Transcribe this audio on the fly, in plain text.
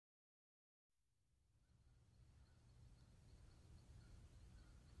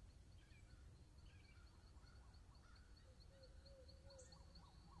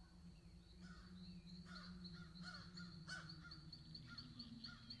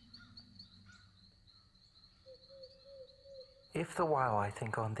If the while I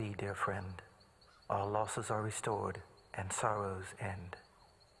think on thee, dear friend, all losses are restored and sorrows end.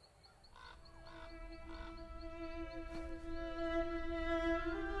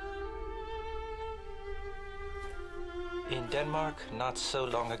 In Denmark, not so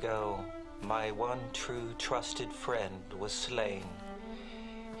long ago, my one true trusted friend was slain.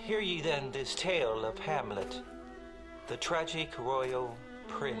 Hear ye then this tale of Hamlet, the tragic royal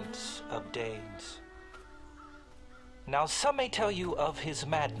prince of Danes. Now some may tell you of his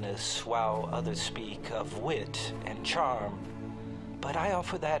madness, while others speak of wit and charm. But I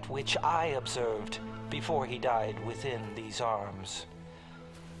offer that which I observed before he died within these arms.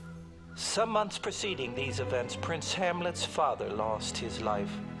 Some months preceding these events, Prince Hamlet's father lost his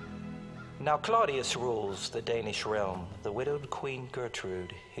life. Now Claudius rules the Danish realm, the widowed Queen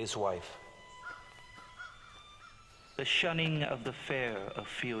Gertrude, his wife. The shunning of the fair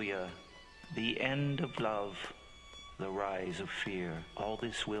Ophelia, the end of love, the rise of fear, all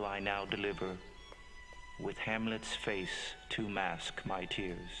this will I now deliver, with Hamlet's face to mask my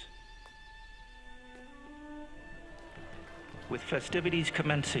tears. With festivities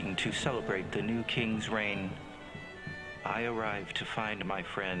commencing to celebrate the new king's reign, I arrived to find my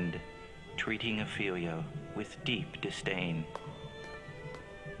friend treating Ophelia with deep disdain.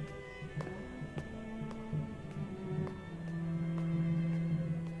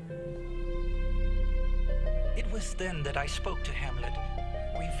 It was then that I spoke to Hamlet,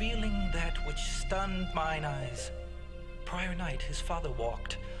 revealing that which stunned mine eyes. Prior night his father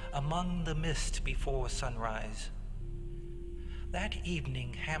walked among the mist before sunrise. That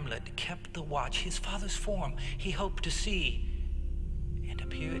evening Hamlet kept the watch. His father's form he hoped to see, and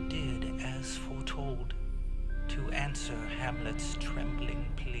appear it did as foretold, to answer Hamlet's trembling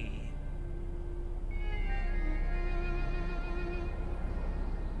plea.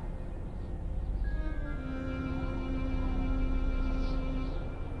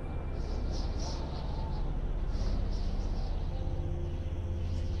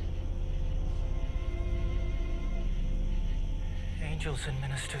 Angels and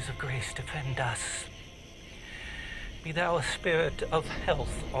ministers of grace, defend us. Be thou a spirit of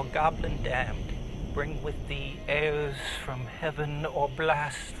health or goblin damned, bring with thee airs from heaven or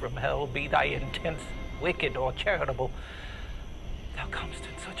blast from hell, be thy intent wicked or charitable. Thou comest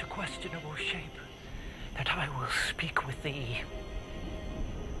in such a questionable shape that I will speak with thee.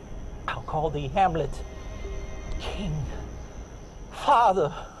 I'll call thee Hamlet, King,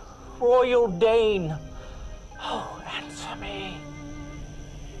 Father, Royal Dane. Oh, answer me.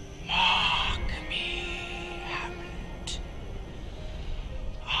 Mark me, Hamlet.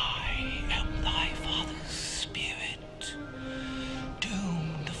 I am thy father's spirit,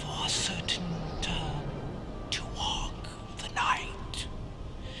 doomed for a certain term to walk the night,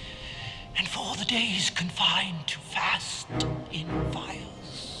 and for the days confined to fast in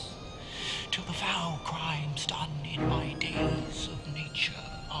fires, till the foul crimes done in my days of nature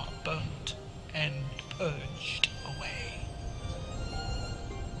are burnt and purged away.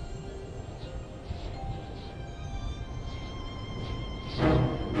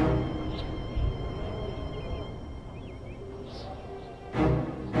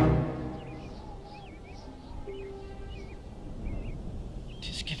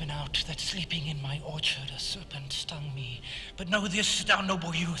 That sleeping in my orchard a serpent stung me. But know this, thou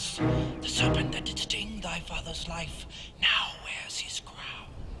noble youth, the serpent that did sting thy father's life now wears his crown.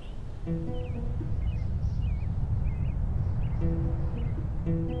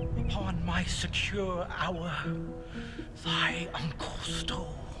 Upon my secure hour, thy uncle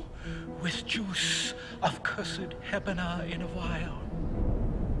stole, with juice of cursed Hebena in a vial,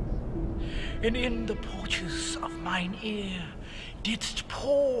 and in the porches of mine ear didst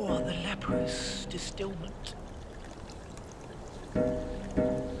pour the leprous distilment.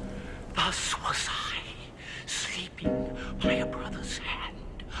 Thus was I, sleeping by a brother's hand,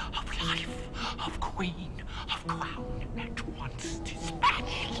 of life, of queen, of crown, at once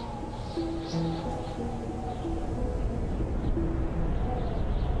dispatched.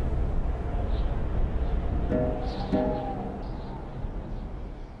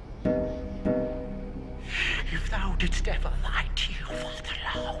 If thou didst ever lie till for the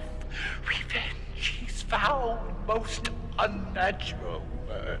love, revenge is foul and most unnatural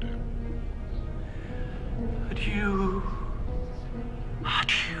murder. Adieu,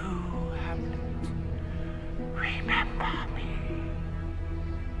 adieu, Hamlet, remember me.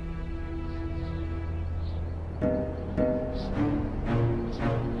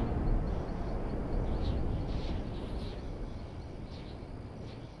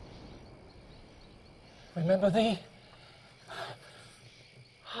 Remember thee?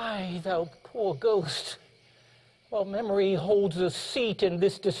 Aye, thou poor ghost. while memory holds a seat in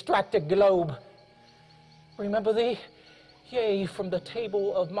this distracted globe. Remember thee? Yea, from the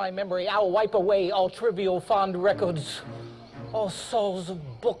table of my memory I'll wipe away all trivial fond records, all souls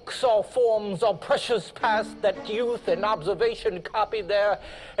of books, all forms, all precious past that youth and observation copied there,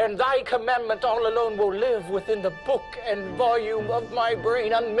 and thy commandment all alone will live within the book and volume of my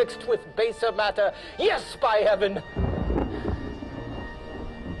brain, unmixed with baser matter. Yes, by heaven!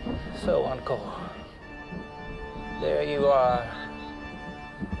 So, uncle, there you are.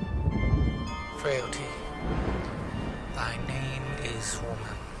 Frailty, thy name is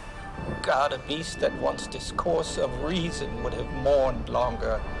woman. God, a beast that once discourse of reason would have mourned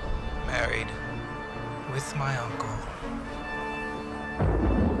longer. Married with my uncle.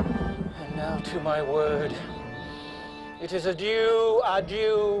 And now to my word. It is adieu,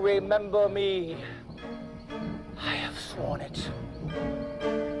 adieu, remember me. I have sworn it.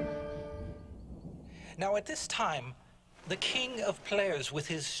 Now at this time, the king of players with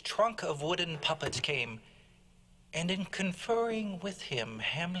his trunk of wooden puppets came, and in conferring with him,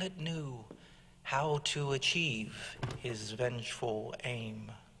 Hamlet knew how to achieve his vengeful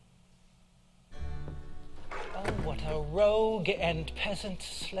aim. Oh, what a rogue and peasant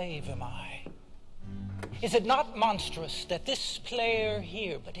slave am I. Is it not monstrous that this player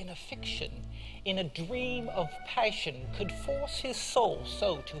here, but in a fiction, in a dream of passion, could force his soul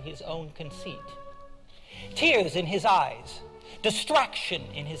so to his own conceit? Tears in his eyes, distraction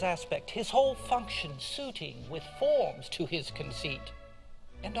in his aspect, his whole function suiting with forms to his conceit,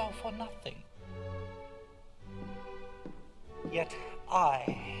 and all for nothing. Yet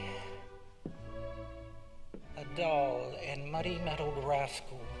I, a dull and muddy-mettled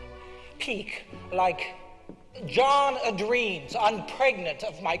rascal, peak like John a dreams, unpregnant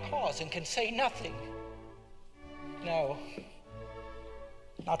of my cause, and can say nothing. No,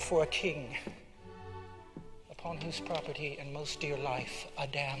 not for a king, upon whose property and most dear life a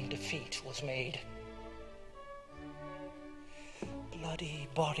damned defeat was made. Bloody,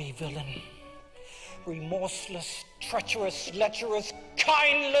 bawdy villain, remorseless, treacherous, lecherous,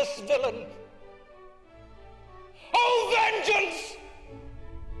 kindless villain! Oh, vengeance!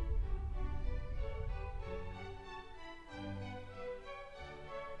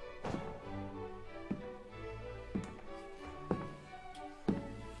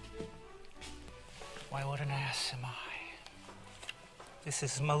 Why, what an ass am I? This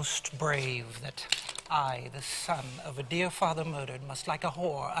is most brave that I, the son of a dear father murdered, must like a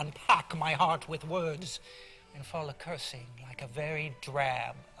whore unpack my heart with words and fall a-cursing like a very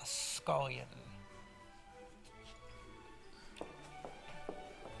drab, a scullion.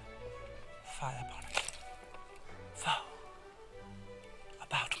 Fire upon it. Foe,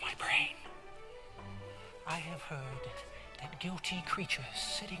 about my brain. I have heard that guilty creatures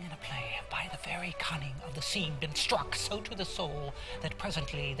sitting in a play have by the very cunning of the scene been struck so to the soul that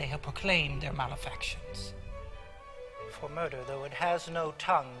presently they have proclaimed their malefactions. For murder, though it has no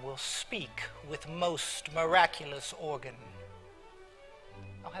tongue, will speak with most miraculous organ.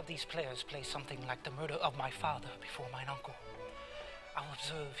 I'll have these players play something like the murder of my father before mine uncle. I'll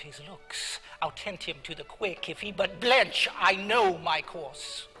observe his looks. I'll tempt him to the quick. If he but blench, I know my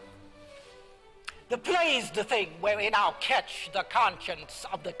course. The play's the thing wherein I'll catch the conscience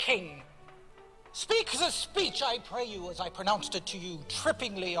of the king. Speak the speech, I pray you, as I pronounced it to you,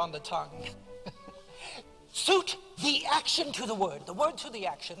 trippingly on the tongue. Suit the action to the word to the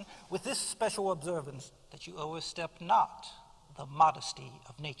action, with this special observance, that you overstep not the modesty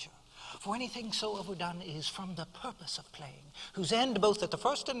of nature. For anything so overdone is from the purpose of playing, whose end both at the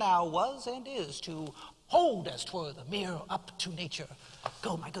first and now was and is to hold as 'twere the mere up to nature.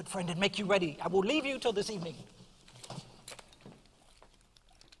 Go, my good friend, and make you ready. I will leave you till this evening.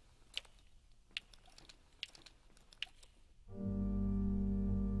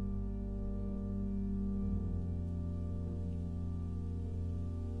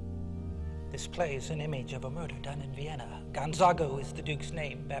 This play is an image of a murder done in Vienna. Gonzago is the Duke's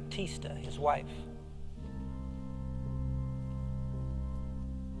name, Baptista his wife.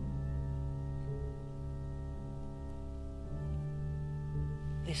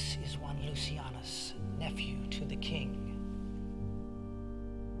 This is one Lucianus, nephew to the king.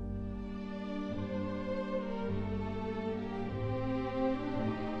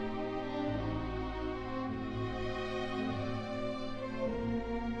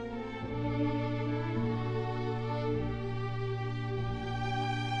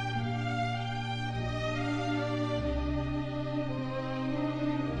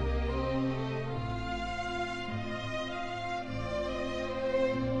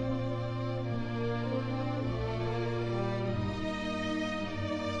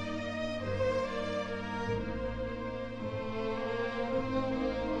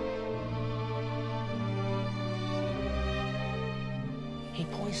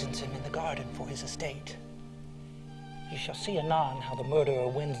 poisons him in the garden for his estate. You shall see anon how the murderer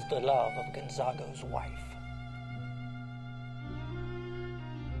wins the love of Gonzago's wife.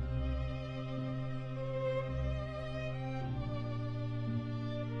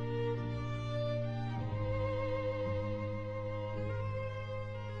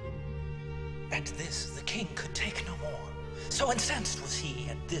 At this, the king could take no more. So incensed was he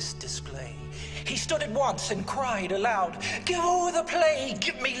at this display. He stood at once and cried aloud, "Give o'er the play,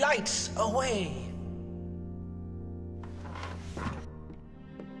 give me lights away."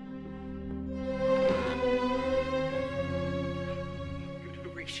 Good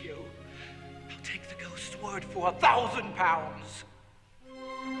Horatio, I'll take the ghost's word for 1,000 pounds.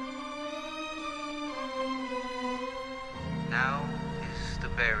 Now is the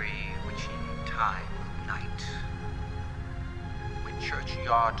very witching time of night, when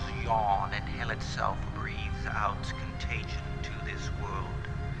churchyards yawn and hell itself breathes out contagion to this world.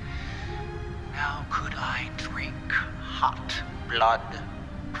 Now could I drink hot blood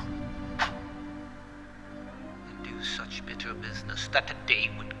and do such bitter business that the day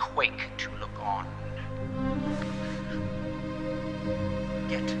would quake to look on.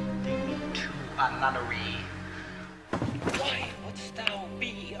 Get thee to a nunnery. Why wouldst thou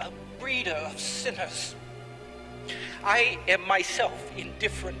be a breeder of sinners? I am myself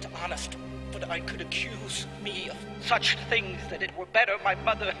indifferent, honest, but I could accuse me of such things that it were better my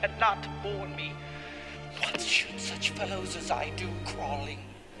mother had not borne me. What should such fellows as I do crawling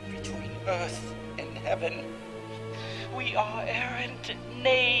between earth and heaven? We are errant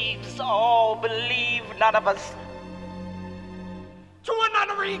knaves, all believe none of us. To a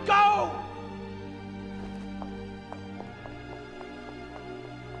nunnery, go!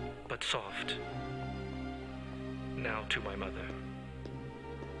 But soft, now to my mother.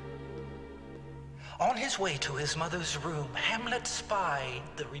 On his way to his mother's room, Hamlet spied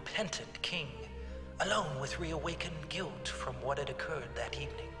the repentant king, alone with reawakened guilt from what had occurred that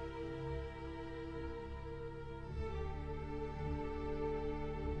evening.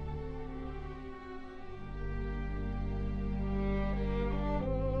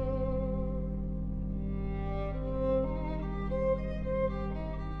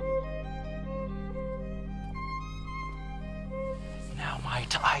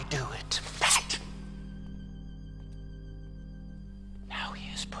 I do it, Pat. Now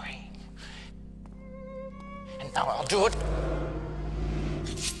he is praying. And now I'll do it.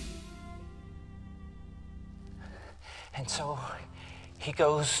 And so he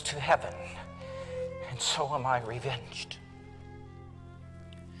goes to heaven, and so am I revenged.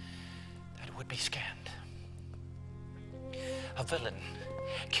 That would be scanned. A villain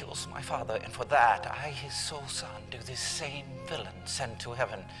kills my father, and for that I, his sole son, do this same villain send to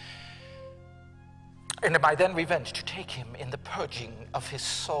heaven. And am I then revenged to take him in the purging of his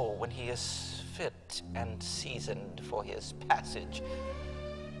soul when he is fit and seasoned for his passage?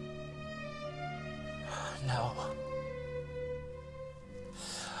 No.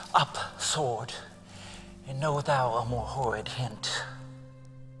 Up, sword, and know thou a more horrid hint.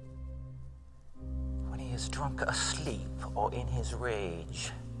 When he is drunk asleep, or in his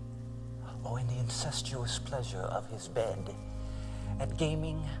rage, or in the incestuous pleasure of his bed, at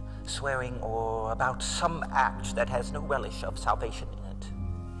gaming, swearing, or about some act that has no relish of salvation in it,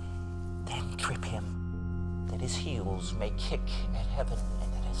 then trip him, that his heels may kick at heaven,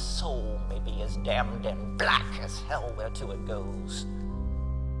 and that his soul may be as damned and black as hell whereto it goes.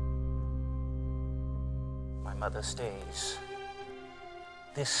 My mother stays.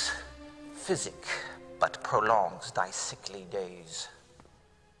 This physic but prolongs thy sickly days.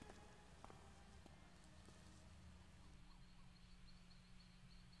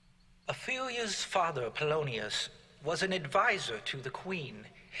 Ophelia's father, Polonius, was an advisor to the queen.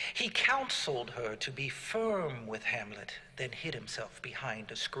 He counseled her to be firm with Hamlet, then hid himself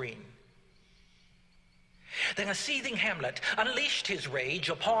behind a screen. Then a seething Hamlet unleashed his rage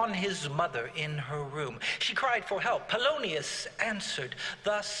upon his mother in her room. She cried for help. Polonius answered,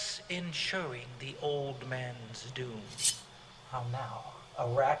 thus ensuring the old man's doom. How now? A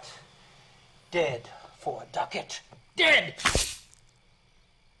rat? Dead for a ducat? Dead!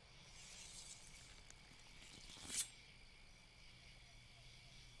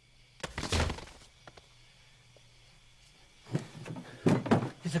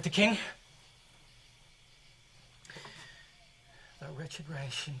 Is it the king? Thou wretched,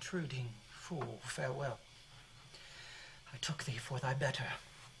 rash, intruding fool, farewell. I took thee for thy better.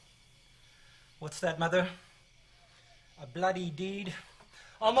 What's that, mother? A bloody deed?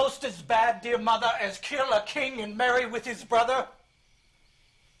 Almost as bad, dear mother, as kill a king and marry with his brother?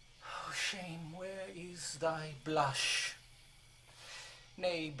 Oh, shame, where is thy blush?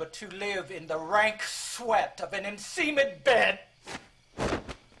 nay, but to live in the rank sweat of an enseamed bed,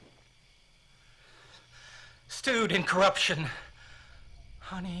 stewed in corruption,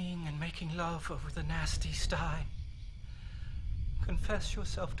 honeying and making love over the nasty sty. Confess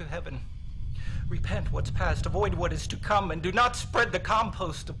yourself to heaven. Repent what's past, avoid what is to come, and do not spread the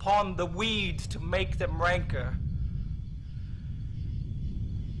compost upon the weeds to make them ranker.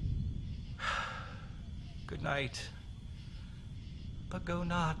 Good night, but go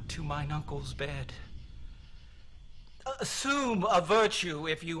not to mine uncle's bed. Assume a virtue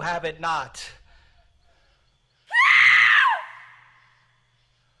if you have it not.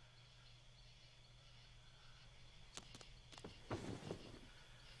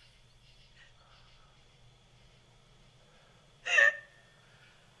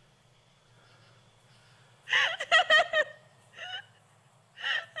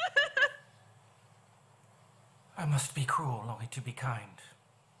 I must be cruel only to be kind.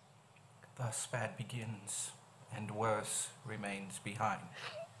 Thus bad begins, and worse remains behind.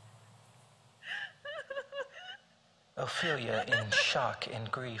 Ophelia, in shock and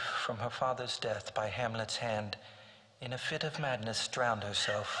grief from her father's death by Hamlet's hand, in a fit of madness drowned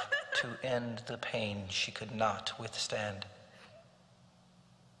herself to end the pain she could not withstand.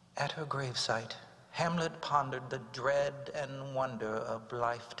 At her gravesite, Hamlet pondered the dread and wonder of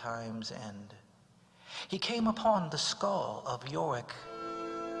lifetime's end. He came upon the skull of Yorick.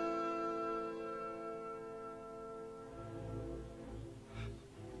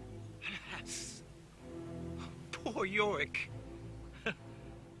 Alas, poor Yorick.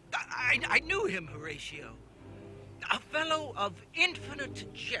 I knew him, Horatio. A fellow of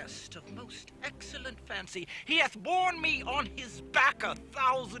infinite jest, of most excellent fancy. He hath borne me on his back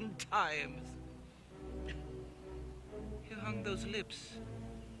 1,000 times. Here hung those lips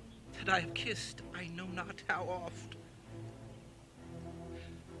that I have kissed I know not how oft.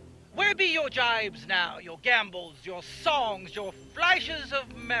 Where be your jibes now, your gambols, your songs, your flashes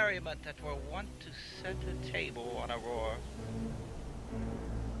of merriment that were wont to set a table on a roar?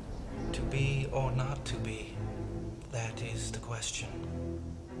 To be or not to be, that is the question.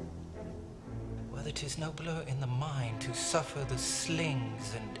 Whether 'tis nobler in the mind to suffer the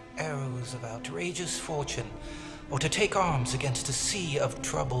slings and arrows of outrageous fortune, or to take arms against a sea of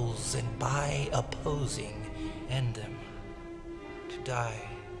troubles and by opposing end them, to die,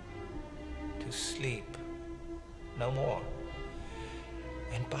 to sleep, no more,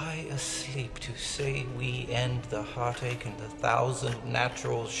 and by a sleep to say we end the heartache and the 1,000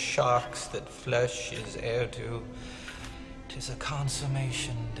 natural shocks that flesh is heir to. 'Tis a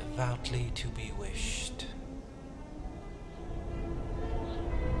consummation devoutly to be wished.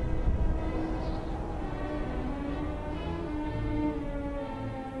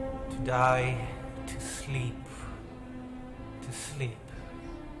 To die, to sleep,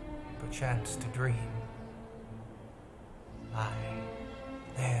 perchance to dream. Aye,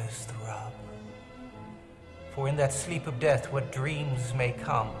 there's the rub. For in that sleep of death, what dreams may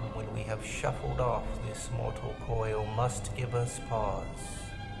come when we have shuffled off this mortal coil must give us pause.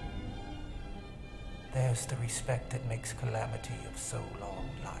 There's the respect that makes calamity of so long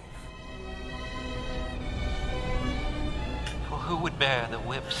life. For who would bear the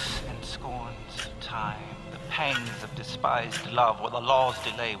whips and scorns of time, the pangs of despised love, or the law's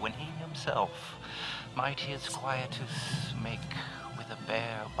delay, when he himself might his quietus make with a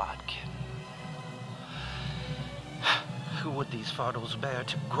bare bodkin? Who would these fardels bear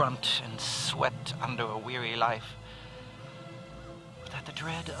to grunt and sweat under a weary life, without the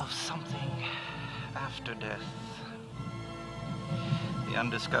dread of something after death? The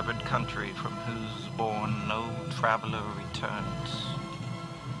undiscovered country from whose bourne no traveler returns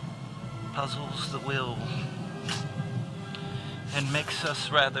puzzles the will, and makes us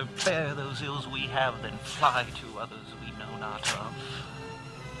rather bear those ills we have than fly to others we know not of.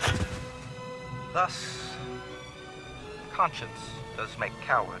 Thus, conscience does make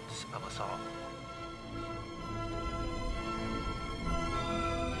cowards of us all.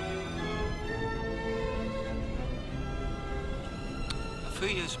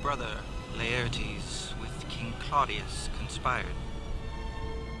 Ophelia's brother, Laertes, with King Claudius conspired.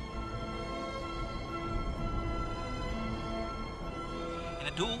 And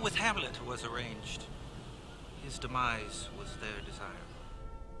a duel with Hamlet was arranged. His demise was their desire.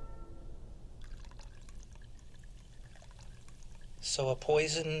 So a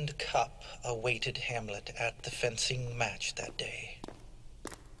poisoned cup awaited Hamlet at the fencing match that day.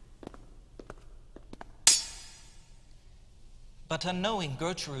 But unknowing,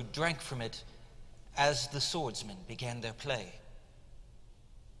 Gertrude drank from it as the swordsmen began their play.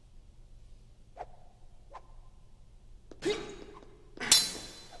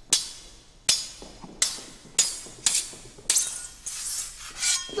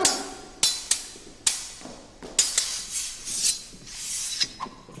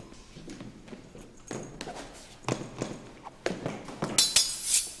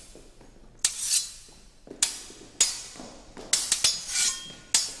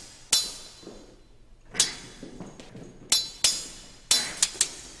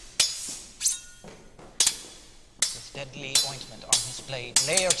 deadly ointment on his blade.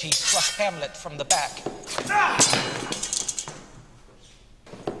 Laertes struck Hamlet from the back.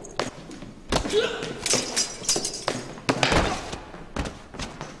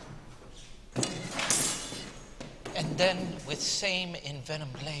 And then, with same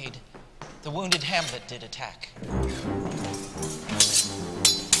envenomed blade, the wounded Hamlet did attack.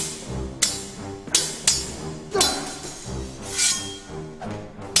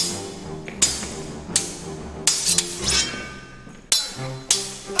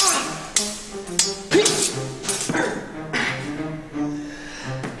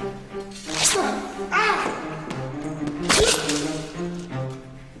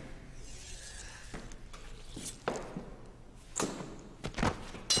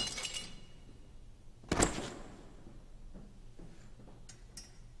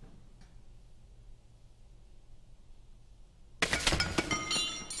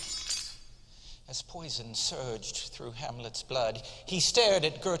 As poison surged through Hamlet's blood, he stared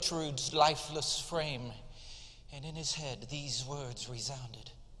at Gertrude's lifeless frame, and in his head these words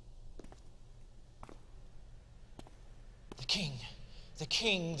resounded. The king, the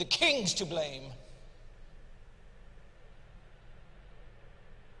king, the king's to blame.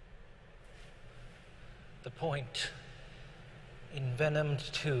 The point, envenomed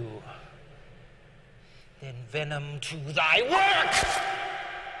too, then venom to thy work!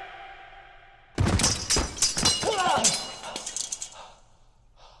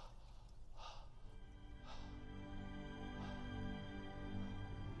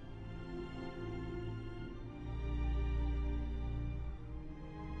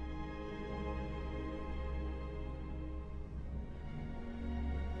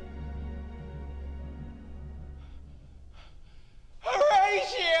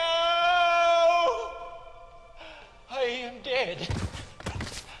 Horatio! I am dead.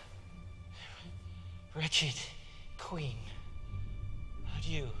 Wretched queen,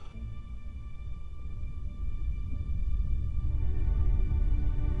 adieu.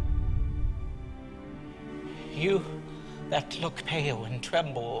 You that look pale and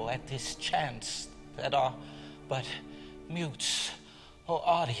tremble at this chance, that are but mutes or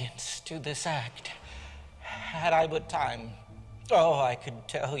audience to this act, had I but time, oh, I could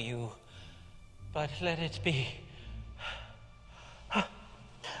tell you, but let it be.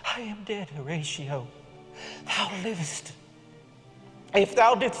 I am dead, Horatio. Thou livest. If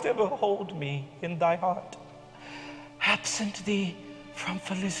thou didst ever hold me in thy heart, absent thee from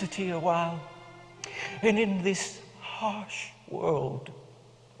felicity a while, and in this harsh world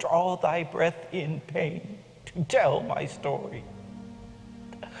draw thy breath in pain to tell my story.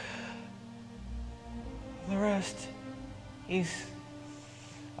 The rest is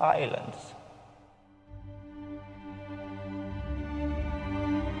silence.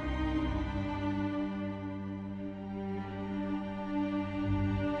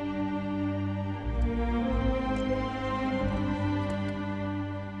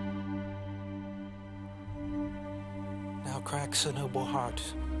 Now cracks a noble heart.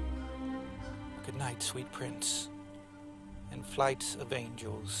 Good night, sweet prince, and flights of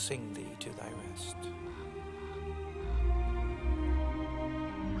angels sing thee to thy rest.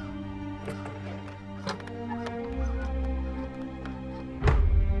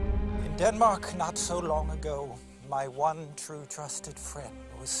 In Denmark, not so long ago, my one true trusted friend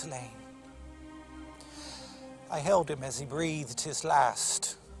was slain. I held him as he breathed his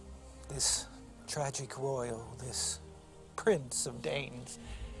last, this tragic royal, this prince of Danes.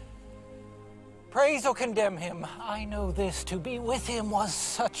 Praise or condemn him, I know this, to be with him was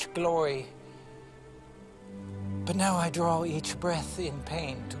such glory. But now I draw each breath in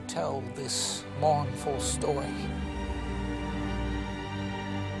pain to tell this mournful story.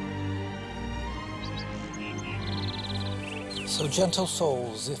 So gentle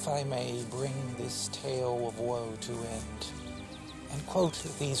souls, if I may bring this tale of woe to end, and quote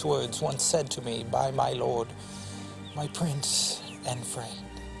these words once said to me by my lord, my prince and friend.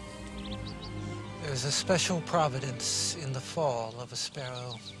 There's a special providence in the fall of a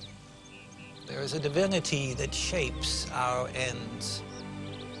sparrow. There is a divinity that shapes our ends.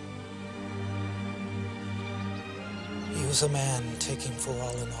 He was a man taking for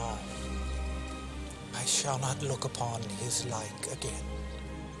all in all. I shall not look upon his like again.